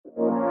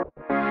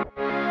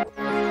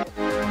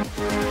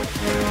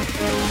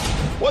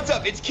What's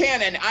up? It's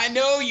Cannon. I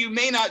know you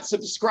may not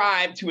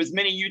subscribe to as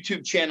many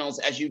YouTube channels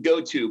as you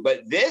go to,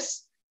 but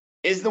this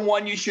is the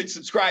one you should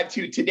subscribe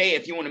to today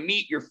if you want to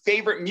meet your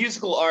favorite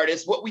musical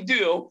artist. What we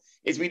do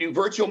is we do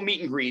virtual meet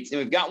and greets, and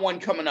we've got one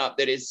coming up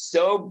that is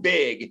so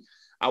big.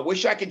 I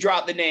wish I could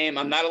drop the name.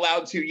 I'm not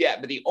allowed to yet,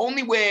 but the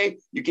only way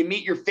you can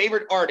meet your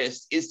favorite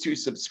artist is to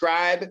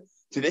subscribe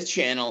to this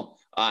channel,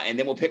 and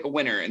then we'll pick a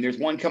winner. And there's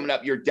one coming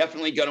up you're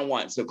definitely going to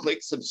want. So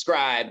click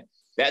subscribe.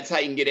 That's how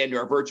you can get into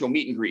our virtual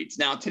meet and greets.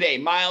 Now today,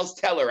 Miles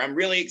Teller, I'm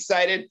really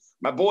excited.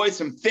 My boy's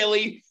from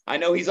Philly. I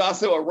know he's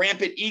also a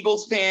rampant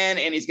Eagles fan,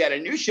 and he's got a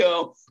new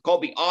show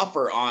called The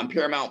Offer on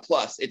Paramount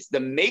Plus. It's the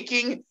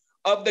making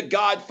of The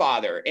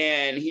Godfather,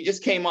 and he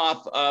just came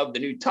off of the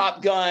new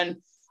Top Gun.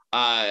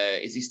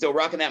 Is he still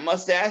rocking that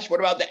mustache? What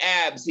about the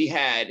abs he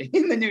had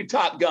in the new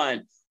Top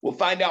Gun? We'll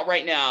find out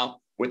right now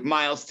with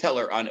Miles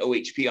Teller on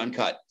OHP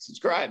Uncut.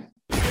 Subscribe.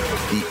 The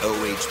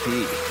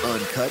OHP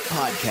Uncut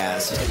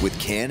Podcast with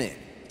Cannon.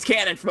 It's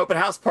Cannon from Open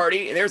House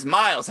Party. There's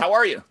Miles. How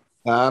are you?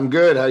 I'm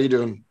good. How you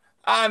doing?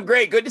 I'm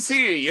great. Good to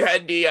see you. You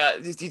had the.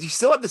 Did you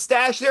still have the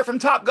stash there from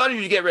Top Gun, or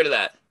did you get rid of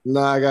that?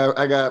 No, I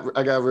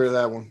got rid of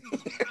that one.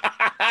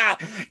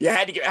 You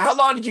had to get. How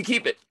long did you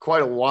keep it?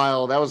 Quite a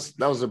while. That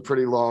was a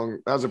pretty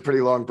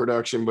long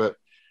production, but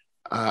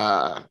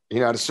at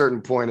a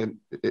certain point,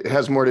 it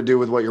has more to do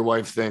with what your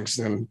wife thinks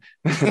than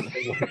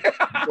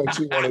what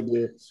you want to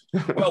do.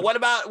 Well, what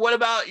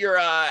about your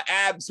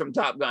abs from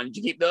Top Gun? Did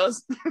you keep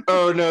those?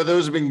 Oh no,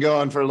 those have been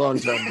gone for a long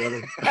time,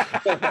 brother.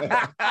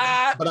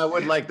 But I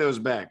would like those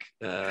back.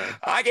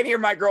 I can hear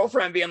my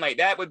girlfriend being like,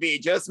 "That would be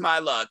just my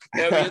luck."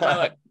 That would be just my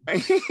luck.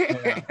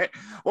 Yeah.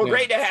 Well,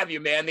 great to have you,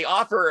 man. The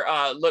Offer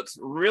looks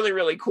really,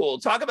 really cool.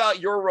 Talk about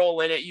your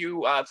role in it.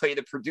 You play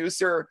the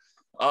producer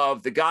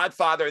of The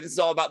Godfather. This is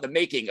all about the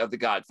making of The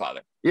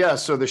Godfather. Yeah,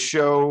 so the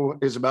show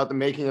is about the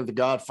making of The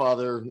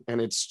Godfather,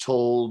 and it's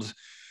told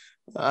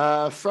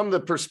from the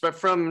perspective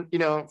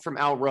from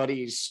Al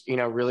Ruddy's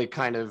really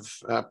kind of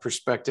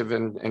perspective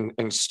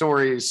and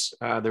stories.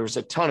 There was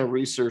a ton of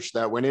research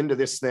that went into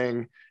this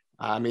thing.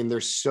 I mean,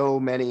 there's so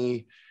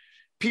many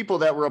people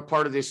that were a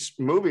part of this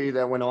movie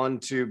that went on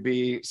to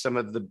be some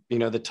of the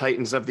the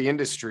titans of the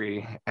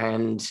industry,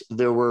 and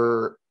there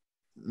were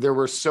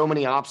so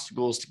many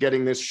obstacles to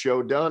getting this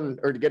show done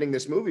or to getting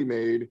this movie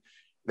made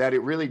that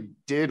it really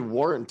did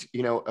warrant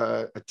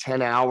a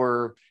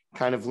 10-hour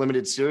kind of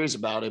limited series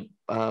about it.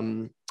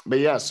 But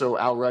yeah, so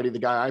Al Ruddy, the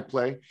guy I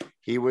play,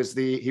 he was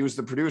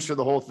the producer of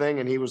the whole thing,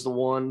 and he was the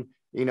one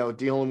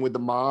dealing with the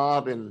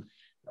mob, and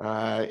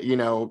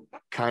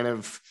kind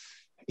of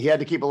he had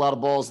to keep a lot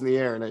of balls in the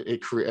air,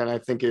 and I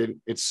think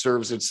it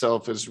serves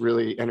itself as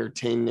really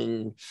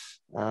entertaining.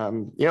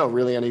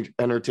 Really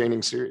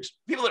entertaining series.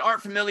 People that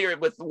aren't familiar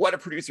with what a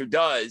producer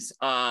does,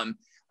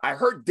 I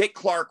heard Dick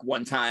Clark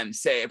one time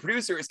say a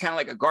producer is kind of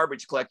like a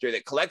garbage collector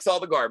that collects all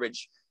the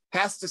garbage,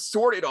 has to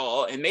sort it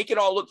all and make it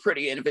all look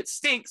pretty. And if it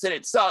stinks and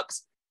it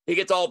sucks, he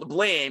gets all the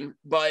blame.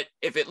 But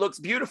if it looks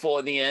beautiful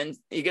in the end,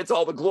 he gets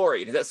all the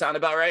glory. Does that sound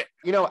about right?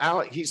 Al,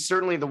 he's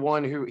certainly the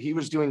one he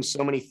was doing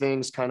so many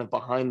things kind of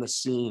behind the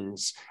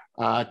scenes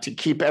to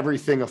keep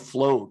everything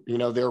afloat.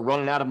 They're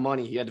running out of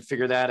money. He had to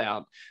figure that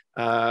out.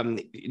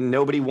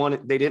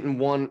 They didn't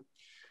want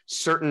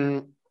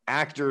certain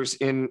actors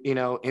in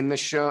the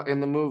show, in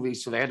the movie.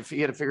 So he had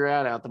to figure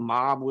that out. The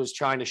mob was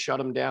trying to shut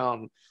him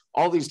down,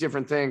 all these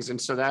different things.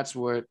 And so that's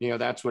what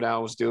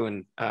Al was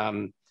doing.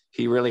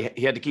 He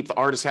had to keep the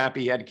artist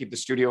happy. He had to keep the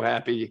studio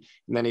happy.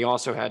 And then he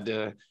also had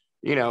to,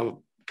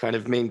 kind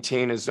of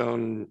maintain his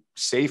own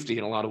safety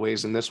in a lot of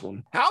ways in this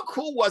one. How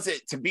cool was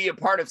it to be a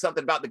part of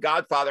something about The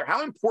Godfather?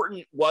 How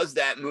important was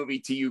that movie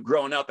to you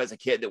growing up as a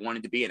kid that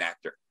wanted to be an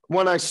actor?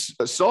 When I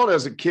saw it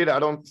as a kid, I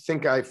don't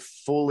think I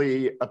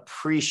fully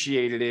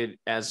appreciated it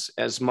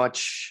as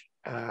much.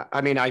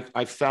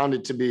 I found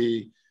it to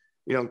be,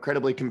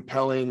 incredibly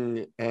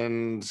compelling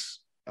and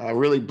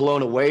really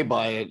blown away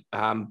by it.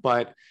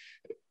 But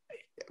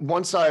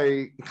once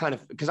I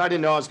because I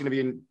didn't know I was going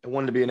to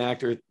wanted to be an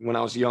actor when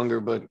I was younger,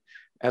 but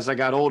as I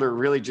got older,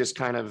 really just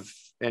kind of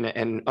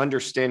and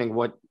understanding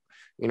what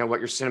your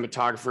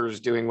cinematographer is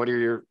doing, what are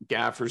your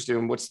gaffers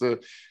doing,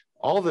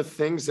 all the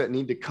things that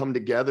need to come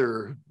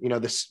together,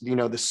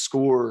 the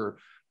score,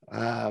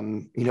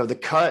 the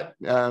cut,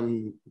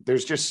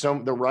 there's just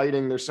the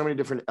writing, there's so many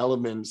different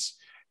elements.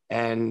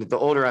 And the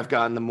older I've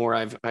gotten, the more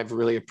I've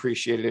really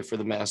appreciated it for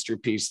the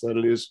masterpiece that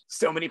it is.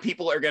 So many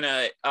people are going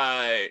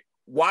to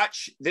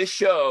watch this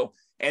show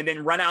and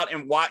then run out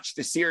and watch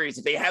the series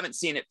if they haven't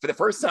seen it for the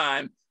first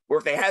time, or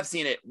if they have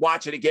seen it,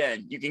 watch it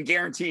again. You can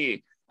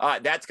guarantee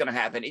that's going to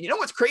happen. And you know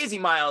what's crazy,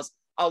 Miles?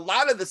 A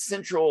lot of the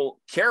central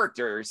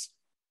characters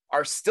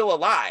are still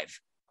alive,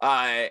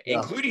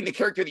 including the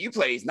character that you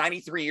play. He's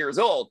 93 years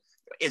old.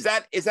 Is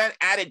that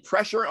added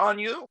pressure on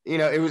you?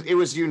 It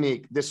was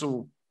unique.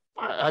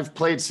 I've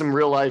played some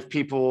real life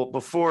people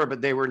before,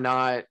 but they were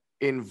not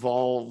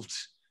involved.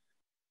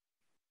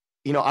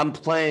 I'm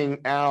playing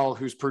Al,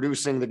 who's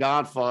producing The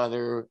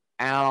Godfather.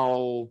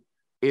 Al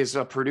is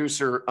a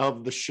producer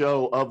of the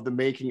show, of the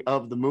making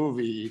of the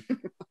movie.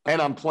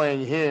 and I'm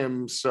playing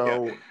him.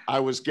 So I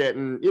was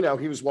getting, you know,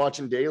 he was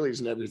watching dailies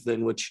and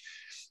everything, which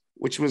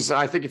was,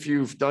 I think if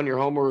you've done your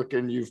homework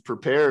and you've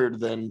prepared,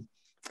 then,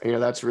 you know,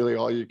 that's really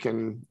all you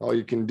can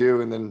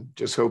do. And then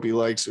just hope he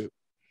likes it.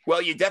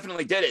 Well, you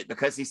definitely did it,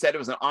 because he said it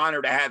was an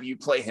honor to have you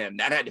play him.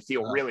 That had to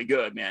feel really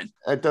good, man.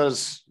 That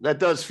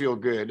does feel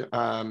good.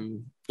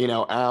 You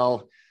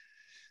know,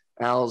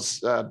 Al's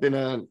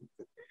been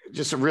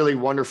just a really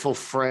wonderful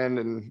friend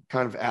and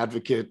kind of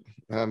advocate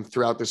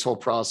throughout this whole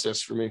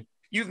process for me.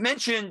 You've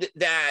mentioned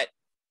that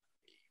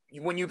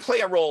when you play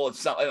a role of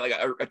some, like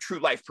a true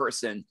life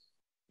person,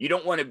 you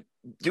don't want to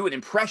do an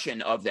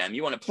impression of them.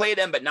 You want to play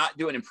them, but not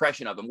do an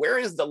impression of them. Where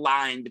is the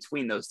line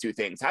between those two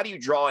things? How do you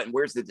draw it, and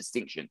where's the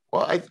distinction?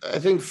 Well, I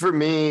think for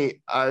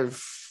me,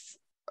 I've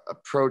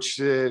approached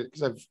it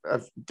because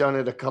I've done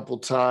it a couple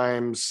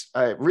times.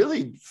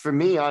 Really, for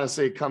me,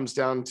 honestly, it comes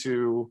down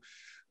to,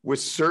 with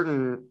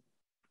certain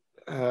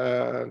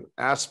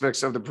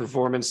aspects of the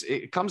performance,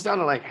 it comes down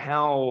to like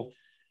how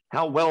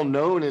well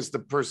known is the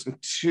person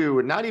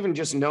too, not even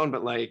just known,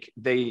 but like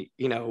they,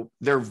 you know,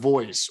 their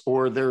voice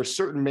or their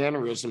certain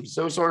mannerisms.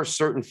 Those are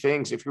certain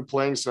things. If you're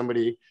playing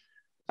somebody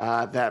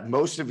that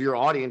most of your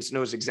audience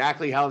knows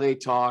exactly how they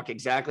talk,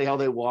 exactly how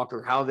they walk,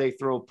 or how they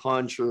throw a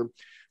punch or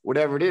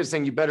whatever it is,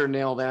 then you better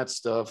nail that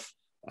stuff.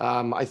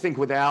 I think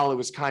with Al, it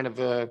was kind of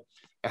a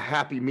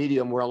happy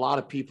medium where a lot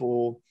of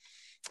people,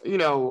 you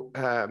know,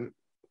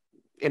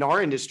 in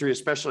our industry,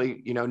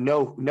 especially, you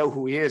know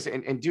who he is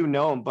and do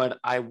know him, but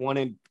I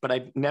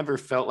never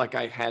felt like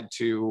I had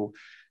to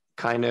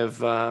kind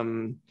of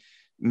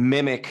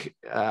mimic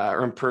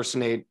or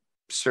impersonate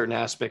certain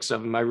aspects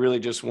of him. I really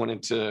just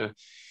wanted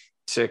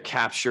to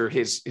capture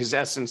his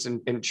essence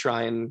and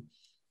try and,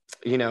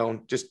 you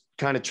know, just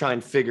kind of try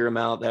and figure him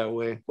out that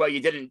way. Well, you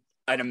did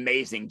an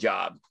amazing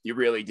job. You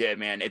really did,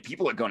 man. And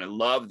people are going to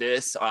love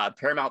this.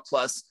 Paramount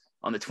Plus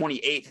on the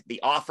 28th, The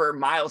Offer.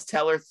 Miles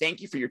Teller,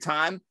 thank you for your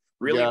time.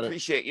 Really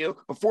appreciate you.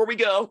 Before we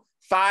go,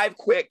 5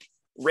 quick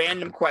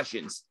random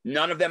questions.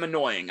 None of them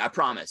annoying, I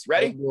promise.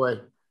 Ready? Oh boy.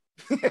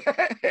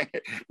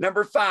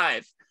 Number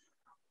 5.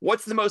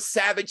 What's the most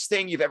savage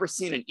thing you've ever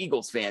seen an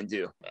Eagles fan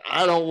do?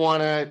 I don't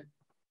want to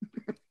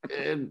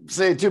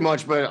say too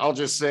much, but I'll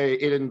just say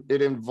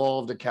it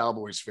involved a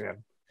Cowboys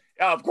fan.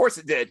 Oh, of course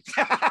it did.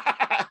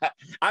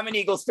 I'm an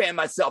Eagles fan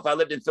myself. I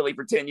lived in Philly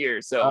for 10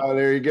 years. So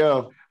there you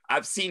go.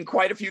 I've seen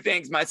quite a few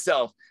things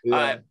myself.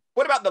 Yeah.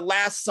 What about the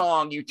last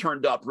song you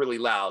turned up really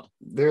loud?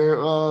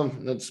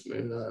 That's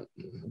not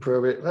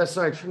appropriate. Last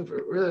night,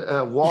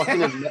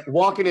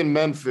 walking in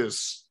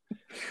Memphis.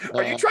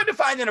 Are you trying to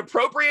find an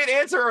appropriate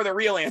answer or the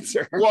real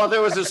answer? Well,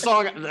 there was a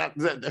song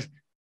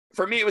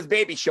for me, it was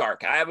Baby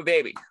Shark. I have a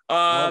baby.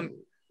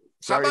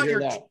 Sorry to hear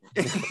that.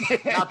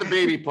 Not the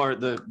baby part,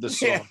 the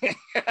song.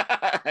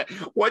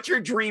 What's your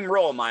dream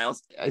role,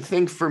 Miles? I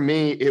think for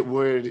me, it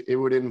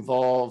would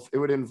involve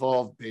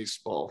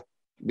baseball,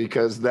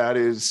 because that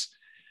is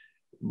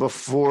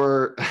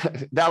before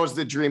that was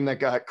the dream that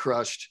got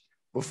crushed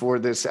before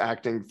this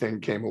acting thing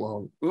came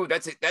along. Ooh,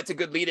 that's a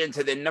good lead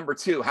into the number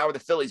 2. How are the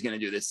Phillies going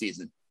to do this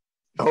season?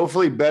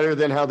 Hopefully better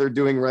than how they're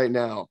doing right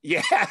now.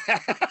 Yeah.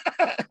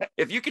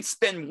 If you could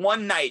spend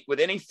one night with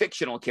any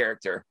fictional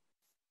character,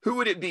 who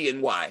would it be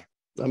and why?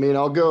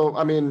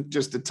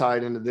 Just to tie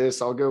it into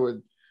this, I'll go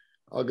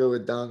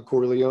with Don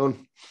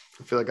Corleone.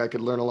 I feel like I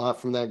could learn a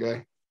lot from that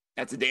guy.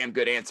 That's a damn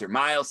good answer.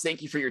 Miles,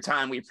 thank you for your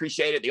time. We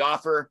appreciate it. The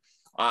Offer,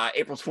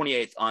 April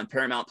 28th on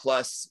Paramount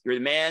Plus. You're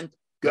the man.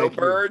 Go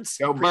Birds.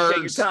 Go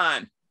appreciate Birds. your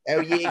time. Oh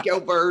yeah, go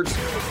Birds.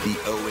 The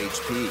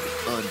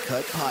OHP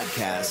Uncut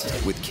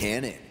Podcast with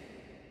Cannon.